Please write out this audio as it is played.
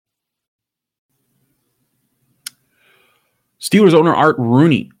Steelers owner Art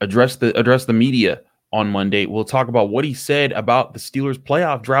Rooney addressed the media on Monday. We'll talk about what he said about the Steelers'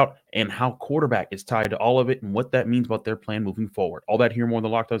 playoff drought and how quarterback is tied to all of it and what that means about their plan moving forward. All that here more on the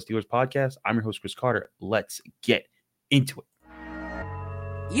Locked On Steelers podcast. I'm your host, Chris Carter. Let's get into it.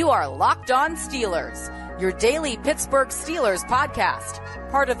 You are Locked On Steelers, your daily Pittsburgh Steelers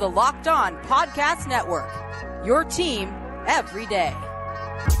podcast, part of the Locked On Podcast Network, your team every day.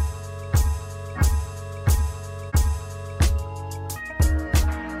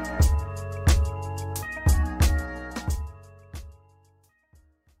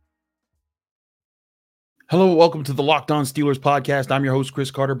 Hello, welcome to the Locked On Steelers podcast. I'm your host, Chris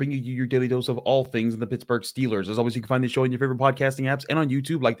Carter, bringing you your daily dose of all things in the Pittsburgh Steelers. As always, you can find this show in your favorite podcasting apps and on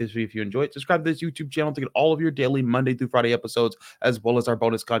YouTube. Like this video if you enjoy it. Subscribe to this YouTube channel to get all of your daily Monday through Friday episodes, as well as our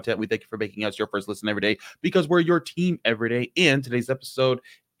bonus content. We thank you for making us your first listen every day because we're your team every day. And today's episode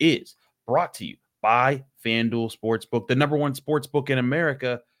is brought to you by FanDuel Sportsbook, the number one sportsbook in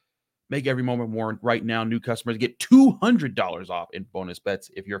America. Make every moment more. Right now, new customers get $200 off in bonus bets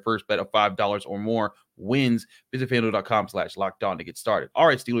if your first bet of $5 or more wins. Visit FanDuel.com/lockedon to get started. All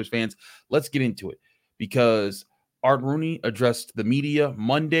right, Steelers fans, let's get into it because Art Rooney addressed the media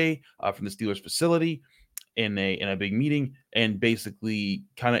Monday from the Steelers facility in a big meeting and basically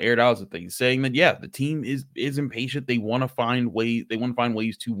kind of aired out some things, saying that the team is impatient. They want to find ways. They want to find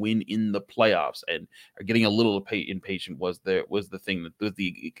ways to win in the playoffs, and are getting a little impatient was the thing that was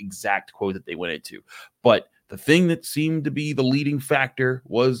the exact quote that they went into. But the thing that seemed to be the leading factor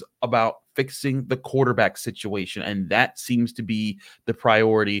was about fixing the quarterback situation, and that seems to be the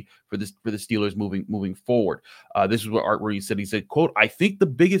priority for the Steelers moving forward. This is what Art Rooney said. He said, "Quote: I think the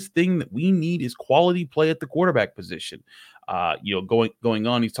biggest thing that we need is quality play at the quarterback position." Going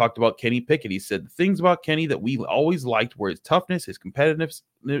on, he's talked about Kenny Pickett. He said the things about Kenny that we always liked were his toughness, his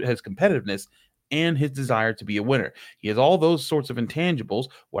competitiveness, and his desire to be a winner. He has all those sorts of intangibles.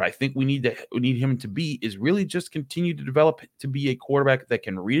 What I think we need him to be is really just continue to develop to be a quarterback that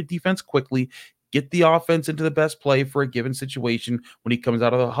can read a defense quickly, get the offense into the best play for a given situation when he comes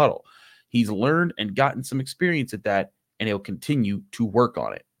out of the huddle. He's learned and gotten some experience at that, and he'll continue to work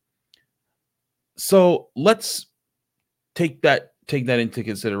on it. So let's take that into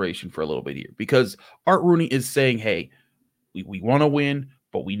consideration for a little bit here, because Art Rooney is saying, hey, we want to win,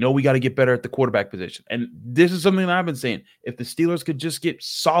 but we know we got to get better at the quarterback position. And this is something that I've been saying. If the Steelers could just get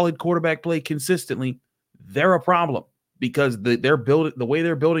solid quarterback play consistently, they're a problem, because the way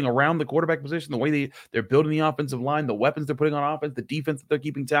they're building around the quarterback position, the way they're building the offensive line, the weapons they're putting on offense, the defense that they're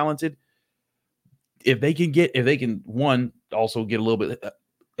keeping talented. If they can one, also get a little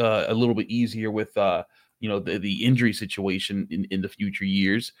bit easier with the injury situation in the future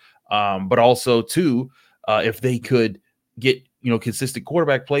years, but also two, if they could get consistent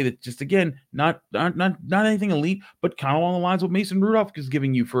quarterback play that just, again, not anything elite, but kind of along the lines of what Mason Rudolph is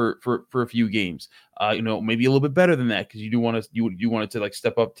giving you for a few games, maybe a little bit better than that, because you want it to like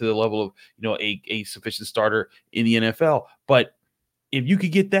step up to the level of a sufficient starter in the NFL. But if you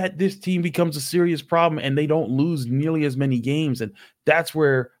could get that, this team becomes a serious problem and they don't lose nearly as many games. And that's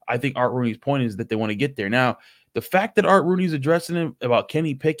where I think Art Rooney's point is, that they want to get there. Now, the fact that Art Rooney's addressing him about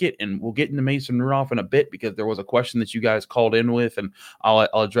Kenny Pickett, and we'll get into Mason Rudolph in a bit because there was a question that you guys called in with, and I'll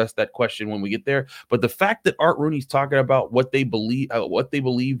address that question when we get there. But the fact that Art Rooney's talking about what they believe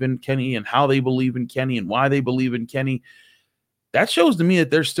in Kenny, and how they believe in Kenny, and why they believe in Kenny, that shows to me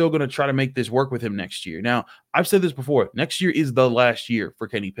that they're still going to try to make this work with him next year. Now, I've said this before. Next year is the last year for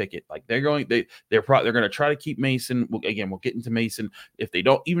Kenny Pickett. Like, they're going to try to keep Mason. We'll get into Mason.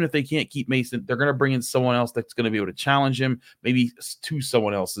 Even if they can't keep Mason, they're going to bring in someone else that's going to be able to challenge him, maybe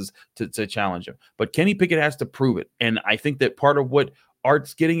someone else's to challenge him. But Kenny Pickett has to prove it. And I think that part of what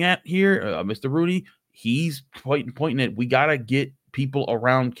Art's getting at here, Mr. Rooney, he's pointing at, we got to get people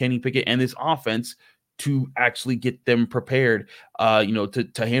around Kenny Pickett and this offense to actually get them prepared, to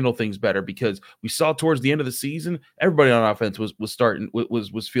handle things better, because we saw towards the end of the season, everybody on offense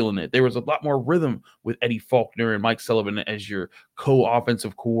was feeling it. There was a lot more rhythm with Eddie Faulkner and Mike Sullivan as your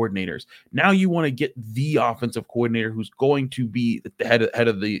co-offensive coordinators. Now you want to get the offensive coordinator who's going to be the head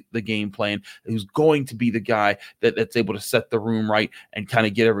of the game plan, who's going to be the guy that's able to set the room right and kind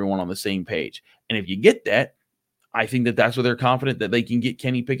of get everyone on the same page. And if you get that, I think that's where they're confident that they can get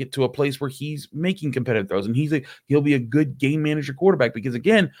Kenny Pickett to a place where he's making competitive throws, and he'll be a good game manager quarterback. Because,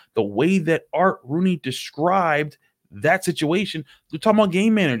 again, the way that Art Rooney described that situation, you're talking about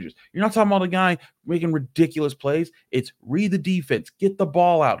game managers. You're not talking about a guy making ridiculous plays. It's read the defense, get the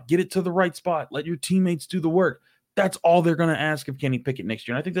ball out, get it to the right spot, let your teammates do the work. That's all they're going to ask of Kenny Pickett next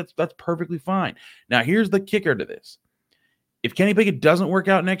year. And I think that's perfectly fine. Now, here's the kicker to this. If Kenny Pickett doesn't work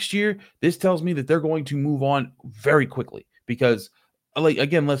out next year, this tells me that they're going to move on very quickly, because like,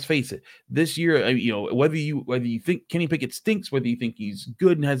 again, let's face it, this year, whether you think Kenny Pickett stinks, whether you think he's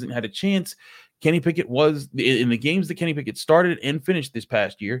good and hasn't had a chance, Kenny Pickett was in the games that Kenny Pickett started and finished this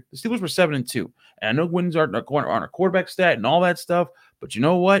past year. The Steelers were 7-2, and I know wins aren't a quarterback stat and all that stuff, but you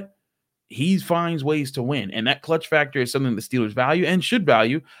know what? He finds ways to win, and that clutch factor is something the Steelers value and should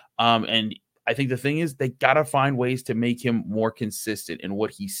value. And I think the thing is they gotta find ways to make him more consistent in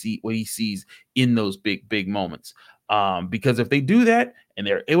what he sees in those big moments. Because if they do that and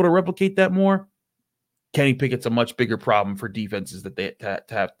they're able to replicate that more, Kenny Pickett's a much bigger problem for defenses that they have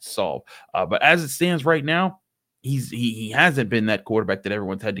to solve. But as it stands right now, he hasn't been that quarterback that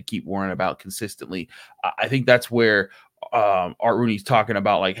everyone's had to keep worrying about consistently. I think that's where Art Rooney's talking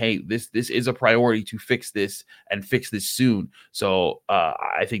about, like, hey, this is a priority to fix this and fix this soon. So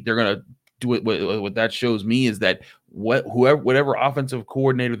I think they're gonna do it. What that shows me is that whatever offensive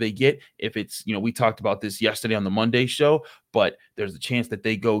coordinator they get, if it's, we talked about this yesterday on the Monday show, but there's a chance that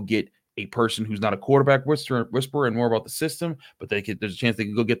they go get a person who's not a quarterback whisperer and more about the system, but there's a chance they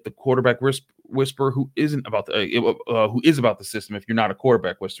can go get the quarterback whisperer who isn't about who is about the system. If you're not a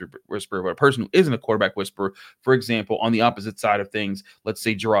quarterback whisperer, but a person who isn't a quarterback whisperer, for example, on the opposite side of things, let's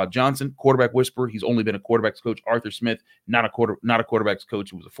say Gerard Johnson, quarterback whisperer. He's only been a quarterback's coach. Arthur Smith, not a quarterback's coach.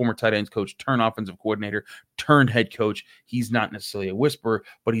 He was a former tight ends coach, turned offensive coordinator, turned head coach. He's not necessarily a whisperer,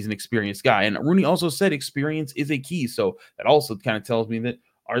 but he's an experienced guy. And Rooney also said experience is a key. So that also kind of tells me that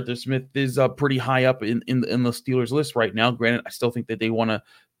Arthur Smith is pretty high up in the Steelers list right now. Granted, I still think that they want to,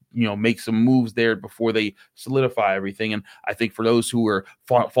 make some moves there before they solidify everything. And I think for those who are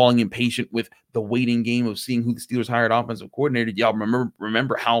falling impatient with the waiting game of seeing who the Steelers hired offensive coordinator, y'all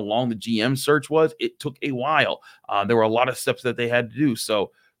remember how long the GM search was? It took a while. There were a lot of steps that they had to do.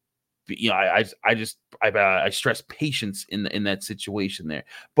 So, I stress patience in that situation there.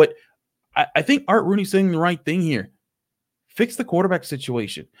 But I think Art Rooney's saying the right thing here. Fix the quarterback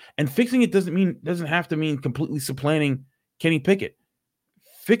situation, and fixing it doesn't have to mean completely supplanting Kenny Pickett.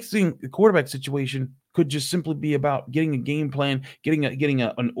 Fixing the quarterback situation could just simply be about getting a game plan, getting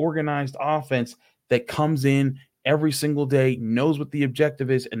an organized offense that comes in every single day, knows what the objective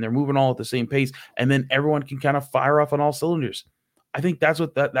is, and they're moving all at the same pace, and then everyone can kind of fire off on all cylinders. I think that's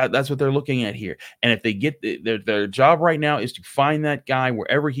what that's what they're looking at here. And if they get their job right now is to find that guy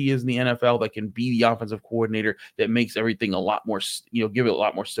wherever he is in the NFL that can be the offensive coordinator that makes everything a lot more, give it a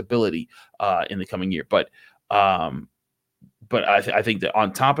lot more stability in the coming year. But I think that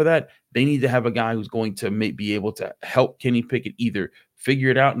on top of that, they need to have a guy who's going to be able to help Kenny Pickett either figure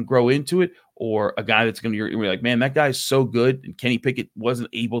it out and grow into it, or a guy that's going to be like, man, that guy's so good, and Kenny Pickett wasn't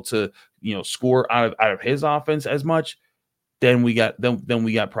able to score out of his offense as much. Then we got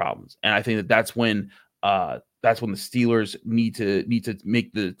problems, and I think that that's when the Steelers need to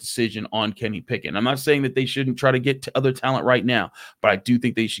make the decision on Kenny Pickett. And I'm not saying that they shouldn't try to get to other talent right now, but I do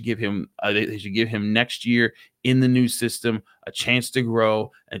think they should give him next year in the new system a chance to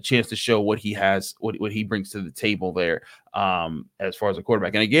grow, a chance to show what he has, what he brings to the table there as far as a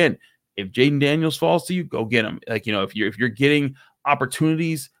quarterback. And again, if Jaden Daniels falls to you, go get him. Like, if you're getting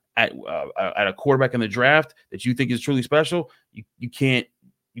opportunities at a quarterback in the draft that you think is truly special, you can't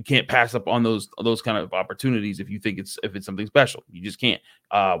pass up on those kind of opportunities if you think it's something special. You just can't.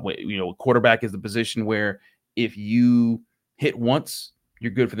 Quarterback is the position where if you hit once,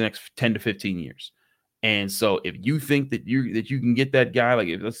 you're good for the next 10 to 15 years. And so if you think that you can get that guy, like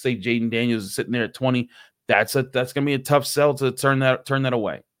let's say Jaden Daniels is sitting there at 20, that's going to be a tough sell to turn that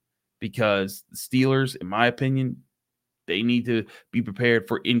away, because the Steelers, in my opinion, they need to be prepared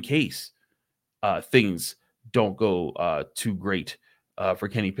for in case things don't go too great for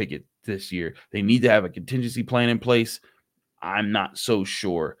Kenny Pickett this year. They need to have a contingency plan in place. I'm not so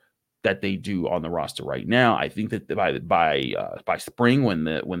sure that they do on the roster right now. I think that by spring, when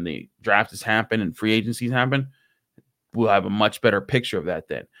the draft has happened and free agencies happen, we'll have a much better picture of that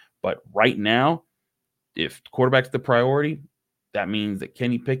then. But right now, if quarterback's the priority, that means that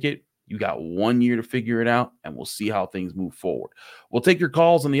Kenny Pickett, you got 1 year to figure it out, and we'll see how things move forward. We'll take your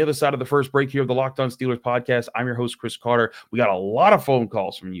calls on the other side of the first break here of the Locked On Steelers podcast. I'm your host, Chris Carter. We got a lot of phone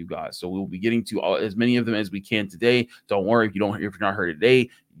calls from you guys, so we'll be getting to as many of them as we can today. Don't worry if you're not heard today.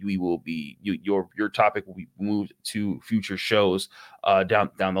 We will be your topic will be moved to future shows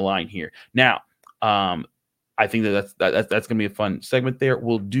down the line here. Now, I think that's going to be a fun segment there.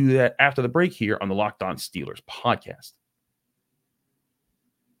 We'll do that after the break here on the Locked On Steelers podcast.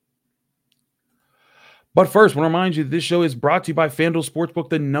 But first, I want to remind you that this show is brought to you by FanDuel Sportsbook,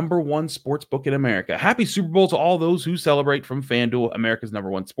 the #1 sportsbook in America. Happy Super Bowl to all those who celebrate from FanDuel, America's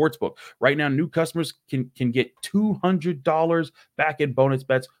 #1 sportsbook. Right now, new customers can get $200 back in bonus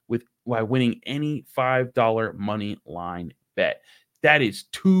bets by winning any $5 money line bet. That is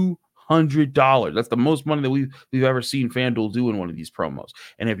 $200. That's the most money that we've ever seen FanDuel do in one of these promos.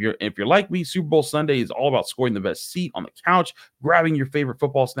 And if you're like me, Super Bowl Sunday is all about scoring the best seat on the couch, grabbing your favorite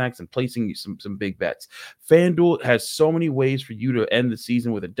football snacks, and placing some big bets. FanDuel has so many ways for you to end the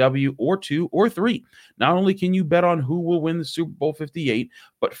season with a W or 2 or 3. Not only can you bet on who will win the Super Bowl 58,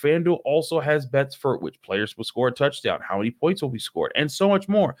 but FanDuel also has bets for which players will score a touchdown, how many points will be scored, and so much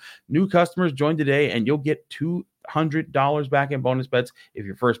more. New customers join today, and you'll get $200 back in bonus bets if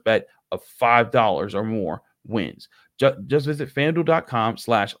your first bet of $5 or more wins. Just visit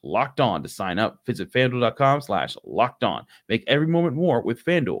FanDuel.com/lockedon to sign up. Visit FanDuel.com/lockedon. Make every moment more with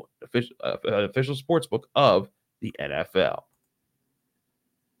FanDuel, official sportsbook of the NFL.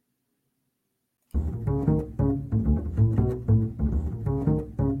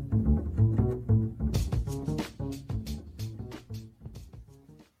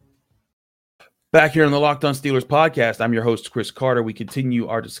 Back here on the Locked On Steelers podcast, I'm your host, Chris Carter. We continue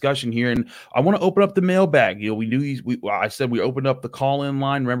our discussion here, and I want to open up the mailbag. We do these. I said we opened up the call-in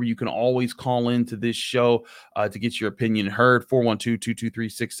line. Remember, you can always call in to this show to get your opinion heard.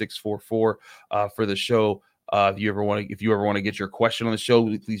 412-223-6644 for the show. If you ever want to get your question on the show,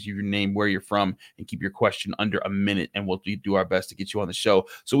 please leave your name, where you're from, and keep your question under a minute, and we'll do our best to get you on the show.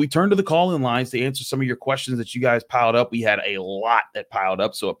 So we turn to the call-in lines to answer some of your questions that you guys piled up. We had a lot that piled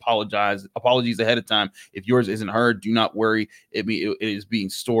up, so apologies ahead of time if yours isn't heard. Do not worry; it is being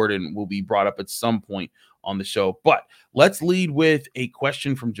stored and will be brought up at some point on the show. But let's lead with a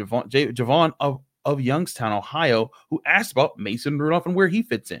question from Javon of Youngstown, Ohio, who asked about Mason Rudolph and where he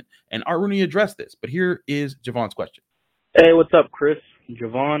fits in. And Art Rooney addressed this, but here is Javon's question. Hey, what's up, Chris?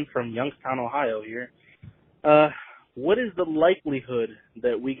 Javon from Youngstown, Ohio here. What is the likelihood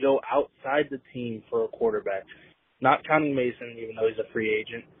that we go outside the team for a quarterback? Not counting Mason, even though he's a free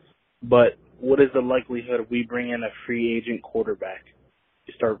agent, but what is the likelihood we bring in a free agent quarterback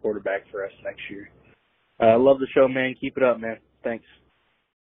to start quarterback for us next year? I love the show, man. Keep it up, man. Thanks.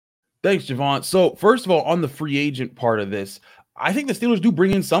 Thanks, Javon. So, first of all, on the free agent part of this, I think the Steelers do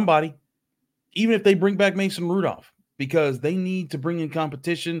bring in somebody, even if they bring back Mason Rudolph, because they need to bring in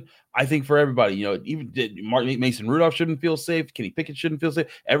competition, I think, for everybody. Even Mason Rudolph shouldn't feel safe. Kenny Pickett shouldn't feel safe.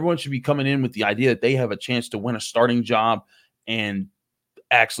 Everyone should be coming in with the idea that they have a chance to win a starting job and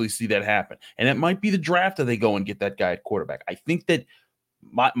actually see that happen. And it might be the draft that they go and get that guy at quarterback. I think that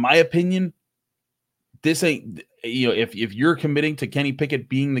my opinion, this ain't, if you're committing to Kenny Pickett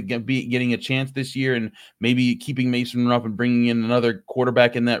getting a chance this year and maybe keeping Mason Rudolph and bringing in another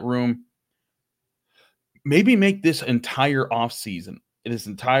quarterback in that room, maybe make this entire offseason, this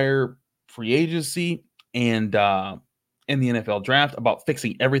entire free agency and the NFL draft about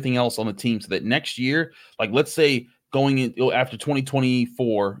fixing everything else on the team so that next year, like let's say going in after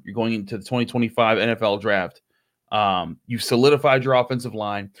 2024, you're going into the 2025 NFL draft. You've solidified your offensive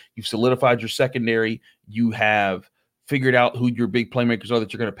line. You've solidified your secondary. You have figured out who your big playmakers are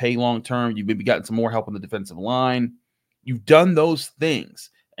that you're going to pay long-term. You've maybe gotten some more help on the defensive line. You've done those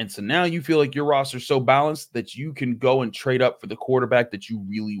things. And so now you feel like your roster is so balanced that you can go and trade up for the quarterback that you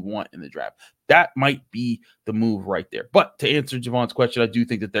really want in the draft. That might be the move right there. But to answer Javon's question, I do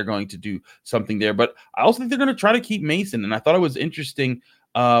think that they're going to do something there. But I also think they're going to try to keep Mason. And I thought it was interesting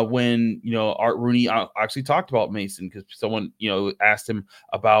when Art Rooney actually talked about Mason, because someone asked him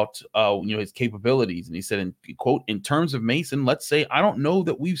about his capabilities, and he said, in quote, "In terms of Mason, let's say I don't know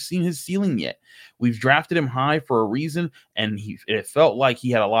that we've seen his ceiling yet. We've drafted him high for a reason, and it felt like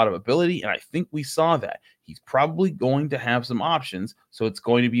he had a lot of ability, and I think we saw that. He's probably going to have some options, so it's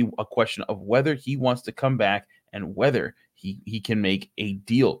going to be a question of whether he wants to come back and whether he can make a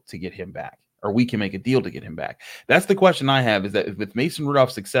deal to get him back." Or we can make a deal to get him back. That's the question I have, is that with Mason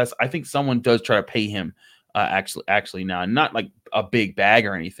Rudolph's success, I think someone does try to pay him actually now, not like a big bag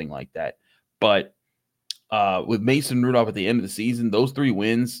or anything like that. But with Mason Rudolph at the end of the season, those 3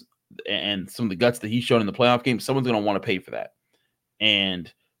 wins and some of the guts that he showed in the playoff game, someone's going to want to pay for that.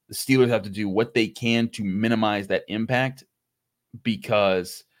 And the Steelers have to do what they can to minimize that impact,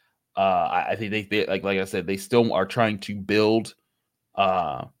 because I think they like I said, they still are trying to build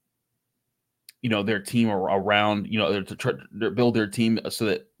their team around, build their team so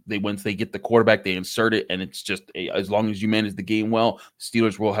that once they get the quarterback, they insert it. And it's just as long as you manage the game well,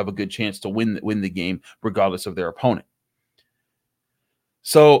 Steelers will have a good chance to win the game regardless of their opponent.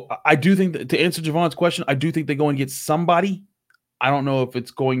 So I do think that, to answer Javon's question, I do think they go and get somebody. I don't know if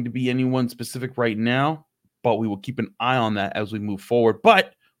it's going to be anyone specific right now, but we will keep an eye on that as we move forward.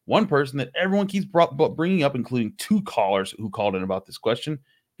 But one person that everyone keeps bringing up, including 2 callers who called in about this question,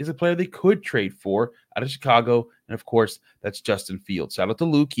 is a player they could trade for out of Chicago. And of course, that's Justin Fields. Shout out to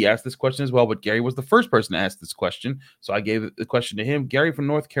Luke. He asked this question as well, but Gary was the first person to ask this question. So I gave the question to him. Gary from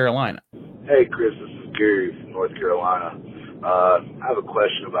North Carolina. Hey, Chris, this is Gary from North Carolina. I have a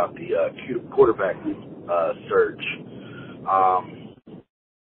question about the quarterback search.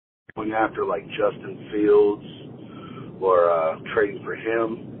 Going after like Justin Fields or trading for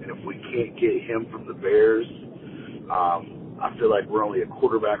him, and if we can't get him from the Bears, I feel like we're only a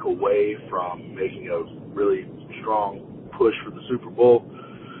quarterback away from making a really strong push for the Super Bowl.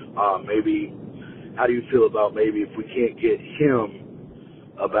 Maybe, how do you feel about maybe if we can't get him,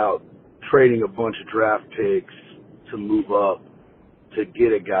 about trading a bunch of draft picks to move up to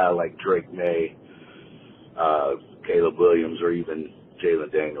get a guy like Drake May, Caleb Williams, or even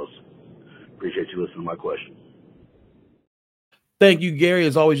Jalen Daniels? Appreciate you listening to my question. Thank you, Gary.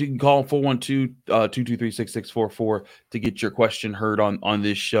 As always, you can call 412-223-6644 to get your question heard on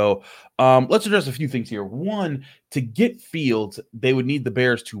this show. Let's address a few things here. One, to get Fields, they would need the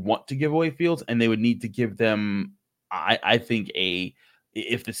Bears to want to give away Fields, and they would need to give them, I think,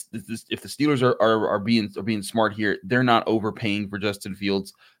 if the Steelers are being smart here, they're not overpaying for Justin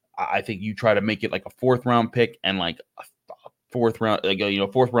Fields. I think you try to make it like a 4th round pick and like a fourth round pick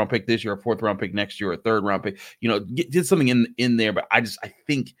this year, a 4th round pick next year, a 3rd round pick, did something in there. But I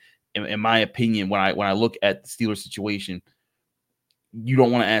think in my opinion, when I look at the Steelers situation, you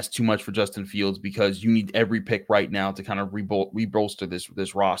don't want to ask too much for Justin Fields because you need every pick right now to kind of rebolster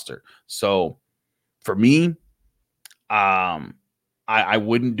this roster. So for me, I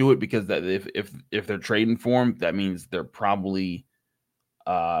wouldn't do it because that if they're trading for him, that means they're probably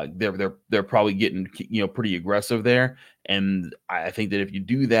they're probably getting pretty aggressive there. And I think that if you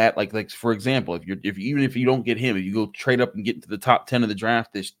do that, like for example, even if you don't get him, if you go trade up and get into the top 10 of the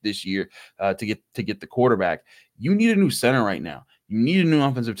draft this year to get the quarterback, you need a new center right now. You need a new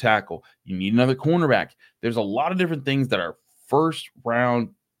offensive tackle. You need another cornerback. There's a lot of different things that are 1st round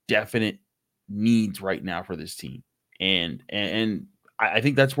definite needs right now for this team. And I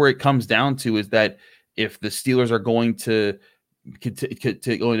think that's where it comes down to, is that if the Steelers are going to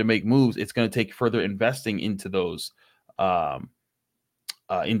make moves, it's going to take further investing into those into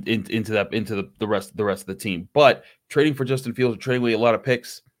the rest of the team. But trading for Justin Fields, trading away a lot of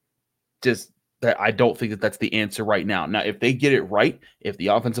picks, just that I don't think that's the answer right now. Now, if they get it right, if the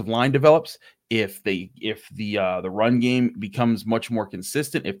offensive line develops, if the run game becomes much more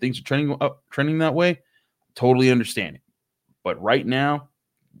consistent, if things are trending that way, totally understand it. But right now,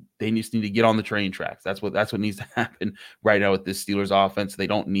 they just need to get on the train tracks. That's what needs to happen right now with this Steelers offense. They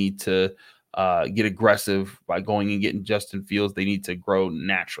don't need to get aggressive by going and getting Justin Fields. They need to grow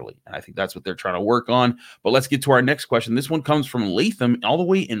naturally. And I think that's what they're trying to work on. But let's get to our next question. This one comes from Latham, all the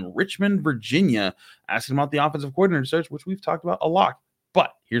way in Richmond, Virginia, asking about the offensive coordinator search, which we've talked about a lot.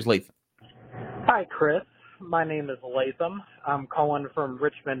 But here's Latham. Hi, Chris. My name is Latham. I'm calling from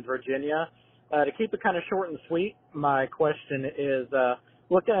Richmond, Virginia. To keep it kind of short and sweet, my question is,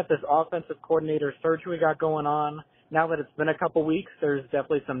 looking at this offensive coordinator search we got going on, now that it's been a couple weeks, there's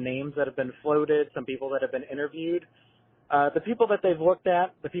definitely some names that have been floated, some people that have been interviewed. The people that they've looked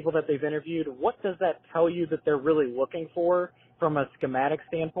at, the people that they've interviewed, what does that tell you that they're really looking for from a schematic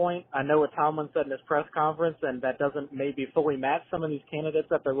standpoint? I know what Tomlin said in his press conference, and that doesn't maybe fully match some of these candidates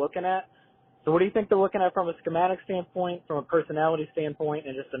that they're looking at. So what do you think they're looking at from a schematic standpoint, from a personality standpoint,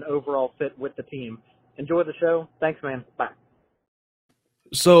 and just an overall fit with the team? Enjoy the show. Thanks, man. Bye.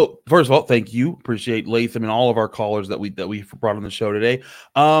 So first of all, thank you. Appreciate Latham and all of our callers that we brought on the show today.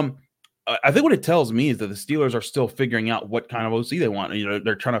 I think what it tells me is that the Steelers are still figuring out what kind of OC they want.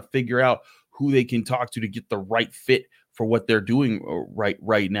 They're trying to figure out who they can talk to get the right fit for what they're doing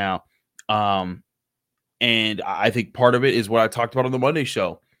right now. And I think part of it is what I talked about on the Monday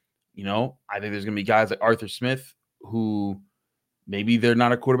show. I think there's going to be guys like Arthur Smith who maybe they're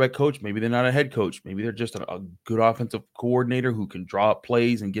not a quarterback coach, maybe they're not a head coach, maybe they're just a good offensive coordinator who can draw up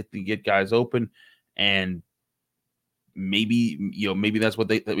plays and get guys open, and maybe that's what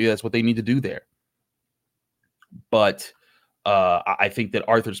they need to do there. But I think that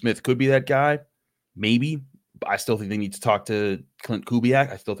Arthur Smith could be that guy, maybe. But I still think they need to talk to Clint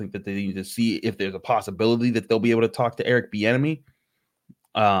Kubiak. I still think that they need to see if there's a possibility that they'll be able to talk to Eric Bieniemy.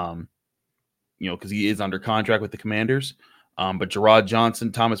 Because he is under contract with the Commanders. But Gerard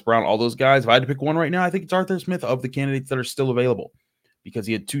Johnson, Thomas Brown, all those guys, if I had to pick one right now, I think it's Arthur Smith of the candidates that are still available, because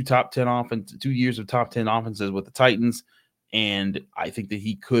he had 2 years of top 10 offenses with the Titans. And I think that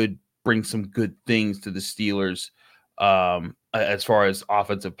he could bring some good things to the Steelers as far as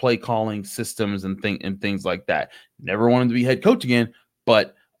offensive play calling systems and things like that. Never wanted to be head coach again,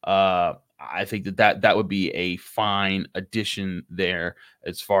 but I I think that would be a fine addition there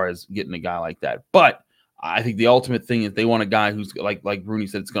as far as getting a guy like that. But I think the ultimate thing is they want a guy who's like Rooney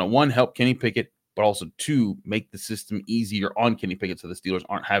said, it's going to, one, help Kenny Pickett, but also two, make the system easier on Kenny Pickett so the Steelers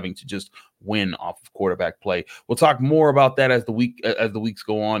aren't having to just win off of quarterback play. We'll talk more about that as the weeks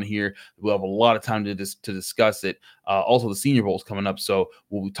go on here. We'll have a lot of time to discuss it. Also, the Senior Bowl is coming up, so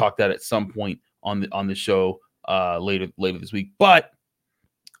we'll talk that at some point on the show later this week. But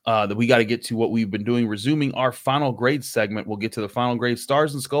that we got to get to what we've been doing, resuming our final grade segment. We'll get to the final grade,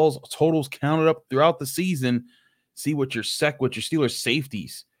 stars and skulls, totals counted up throughout the season. See what your Steelers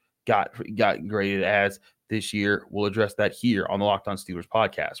safeties got graded as this year. We'll address that here on the Locked On Steelers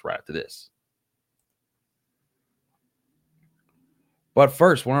podcast right after this. But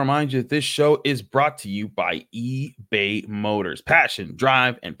first, I want to remind you that this show is brought to you by eBay Motors. Passion,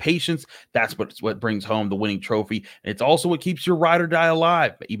 drive, and patience. That's what brings home the winning trophy. And it's also what keeps your ride or die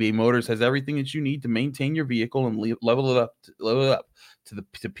alive. eBay Motors has everything that you need to maintain your vehicle and level it up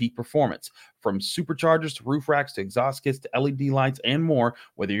to peak performance. From superchargers to roof racks to exhaust kits to LED lights and more,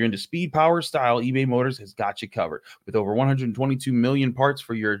 whether you're into speed, power, or style, eBay Motors has got you covered. With over 122 million parts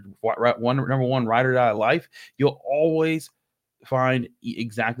for your number one ride or die life, you'll always find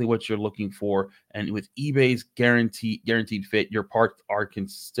exactly what you're looking for. And with eBay's guaranteed fit, your parts are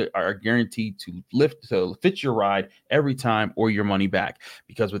guaranteed to fit your ride every time or your money back.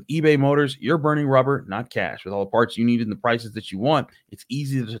 Because with eBay Motors, you're burning rubber, not cash. With all the parts you need and the prices that you want, it's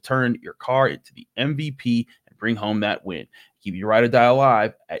easy to turn your car into the MVP and bring home that win. Keep your ride or die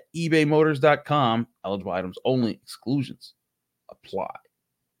alive at ebaymotors.com. Eligible items only. Exclusions apply.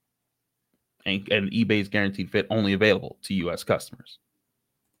 And eBay's guaranteed fit only available to U.S. customers.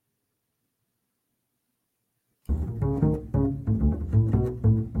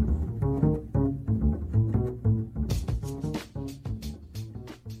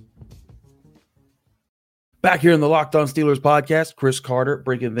 Back here in the Locked On Steelers podcast, Chris Carter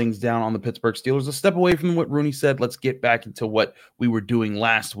breaking things down on the Pittsburgh Steelers. A step away from what Rooney said. Let's get back into what we were doing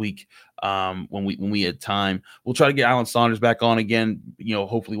last week when we had time. We'll try to get Alan Saunders back on again.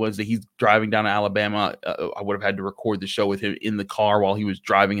 Hopefully Wednesday. He's driving down to Alabama. I would have had to record the show with him in the car while he was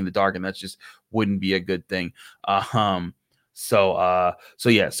driving in the dark, and that just wouldn't be a good thing. So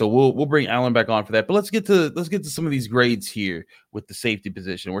we'll bring Alan back on for that. But let's get to some of these grades here with the safety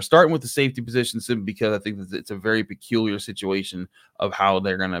position. We're starting with the safety position simply because I think that it's a very peculiar situation of how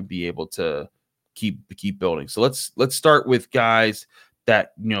they're going to be able to keep building. So let's start with guys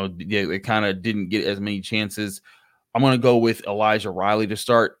that they kind of didn't get as many chances. I'm going to go with Elijah Riley to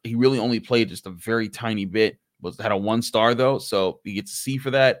start. He really only played just a very tiny bit. Had a 1 star though, so he gets a C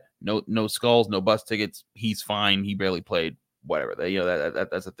for that. No skulls, no bus tickets. He's fine. He barely played. Whatever.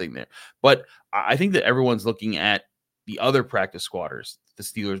 That's a thing there. But I think that everyone's looking at the other practice squatters the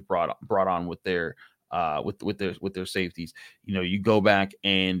Steelers brought on with their with their safeties. You go back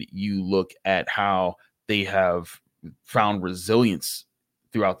and you look at how they have found resilience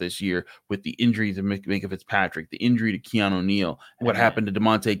throughout this year with the injuries of Minka Fitzpatrick, the injury to Keanu Neal, what happened to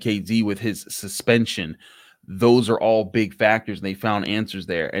Damontae KZ with his suspension. Those are all big factors, and they found answers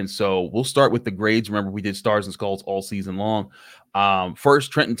there. And so we'll start with the grades. Remember, we did stars and skulls all season long.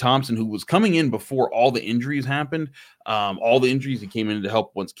 First, Trenton Thompson, who was coming in before all the injuries happened. All the injuries, he came in to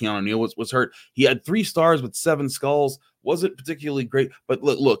help once Keanu Neal was hurt. He had 3 stars with 7 skulls. Wasn't particularly great, but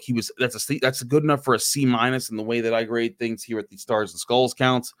look, that's good enough for a C- in the way that I grade things here at the stars and skulls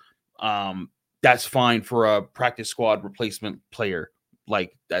counts. That's fine for a practice squad replacement player.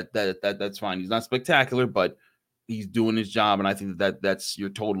 Like that's fine. He's not spectacular, but he's doing his job, and I think that's you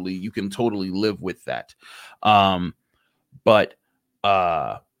can totally live with that. But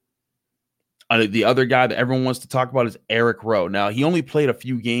the other guy that everyone wants to talk about is Eric Rowe. Now, he only played a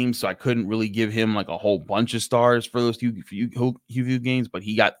few games, so I couldn't really give him like a whole bunch of stars for those few games, but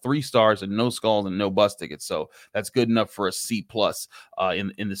he got 3 stars and no skulls and no bus tickets. So that's good enough for a C+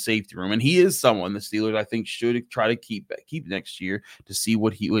 in the safety room. And he is someone the Steelers, I think, should try to keep next year to see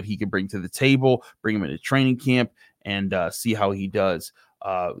what he can bring to the table, bring him into training camp, and see how he does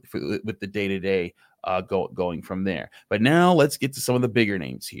with the day-to-day. Going from there. But now let's get to some of the bigger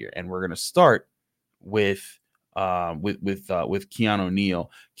names here, and we're going to start with Keanu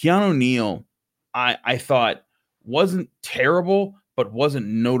Neal. Keanu Neal, I thought wasn't terrible, but wasn't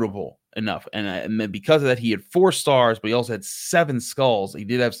notable enough, and then because of that, he had 4 stars, but he also had 7 skulls. He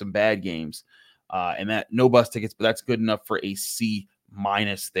did have some bad games, and that no bus tickets, but that's good enough for a C-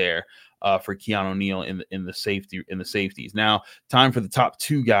 there. For Keanu Neal in the safeties. Now, time for the top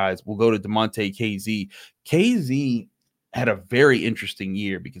 2 guys. We'll go to Damontae KZ. KZ had a very interesting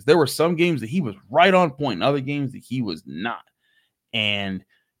year because there were some games that he was right on point and other games that he was not. And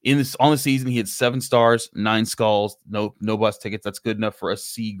on the season, he had 7 stars, 9 skulls, no bus tickets. That's good enough for a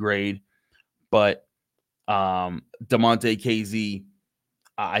C grade. But DeMonte KZ,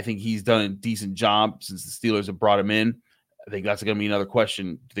 I think he's done a decent job since the Steelers have brought him in. I think that's going to be another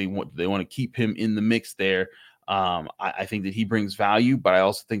question. They want to keep him in the mix there. I think that he brings value, but I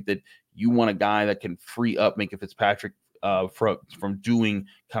also think that you want a guy that can free up Minkah Fitzpatrick from doing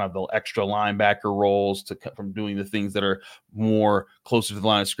kind of the extra linebacker roles from doing the things that are more closer to the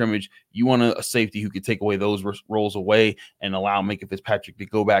line of scrimmage. You want a safety who could take away those roles away and allow Minkah Fitzpatrick to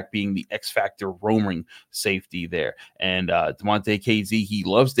go back being the X factor roaming safety there. And DeMonte KZ, he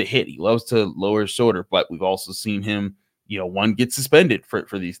loves to hit, he loves to lower his shoulder, but we've also seen him, one get suspended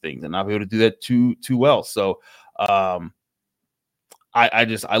for these things and not be able to do that too well. So I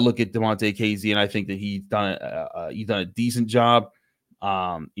look at DeMonte KZ and I think that he's done a decent job.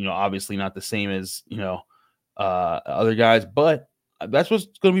 Obviously not the same as other guys, but that's what's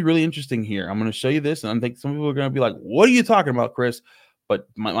going to be really interesting here. I'm going to show you this, and I think some people are going to be like, "What are you talking about, Chris?" But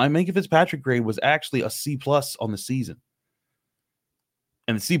my Minkah Fitzpatrick grade was actually a C+ on the season,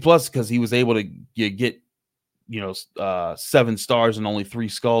 and the C+ because he was able to get 7 stars and only 3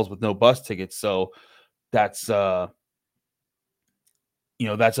 skulls with no bus tickets. So that's that's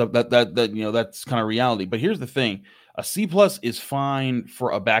kind of reality. But here's the thing: a C+ is fine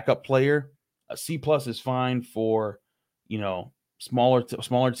for a backup player. A C+ is fine for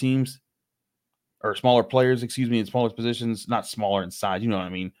smaller teams or smaller players, in smaller positions, not smaller in size. You know what I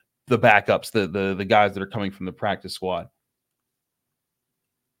mean? The backups, the guys that are coming from the practice squad.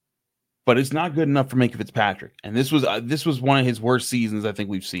 But it's not good enough for Minkah Fitzpatrick. And this was one of his worst seasons I think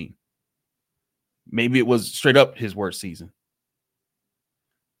we've seen. Maybe it was straight up his worst season.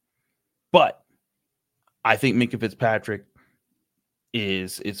 But I think Minkah Fitzpatrick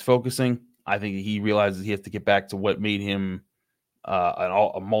is focusing. I think he realizes he has to get back to what made him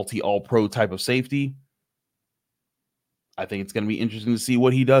a multi-all-pro type of safety. I think it's going to be interesting to see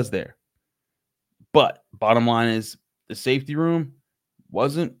what he does there. But bottom line is the safety room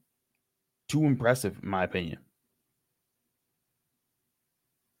wasn't too impressive, in my opinion.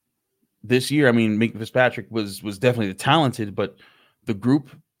 This year, I mean, Minkah Fitzpatrick was definitely the talented, but the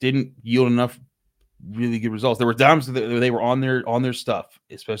group didn't yield enough really good results. There were times that they were on their stuff,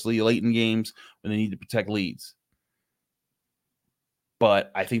 especially late in games when they need to protect leads.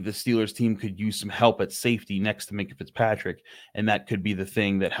 But I think the Steelers team could use some help at safety next to Minkah Fitzpatrick, and that could be the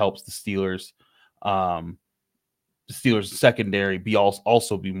thing that helps the Steelers secondary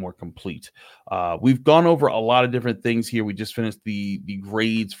also be more complete. We've gone over a lot of different things here. We just finished the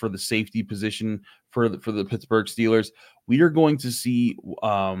grades for the safety position for the Pittsburgh Steelers. We are going to see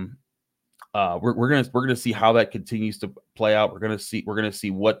we're going to see how that continues to play out. We're going to see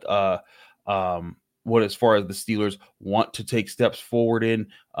what as far as the Steelers want to take steps forward in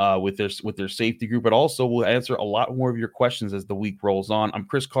with their safety group, but also we'll answer a lot more of your questions as the week rolls on. I'm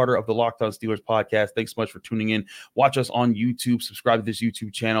Chris Carter of the Locked On Steelers podcast. Thanks so much for tuning in. Watch us on YouTube. Subscribe to this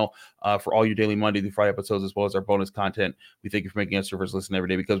YouTube channel for all your daily Monday through Friday episodes, as well as our bonus content. We thank you for making us your first listen every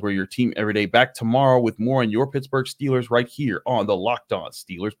day, because we're your team every day. Back tomorrow with more on your Pittsburgh Steelers right here on the Locked On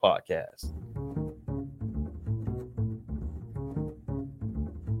Steelers podcast.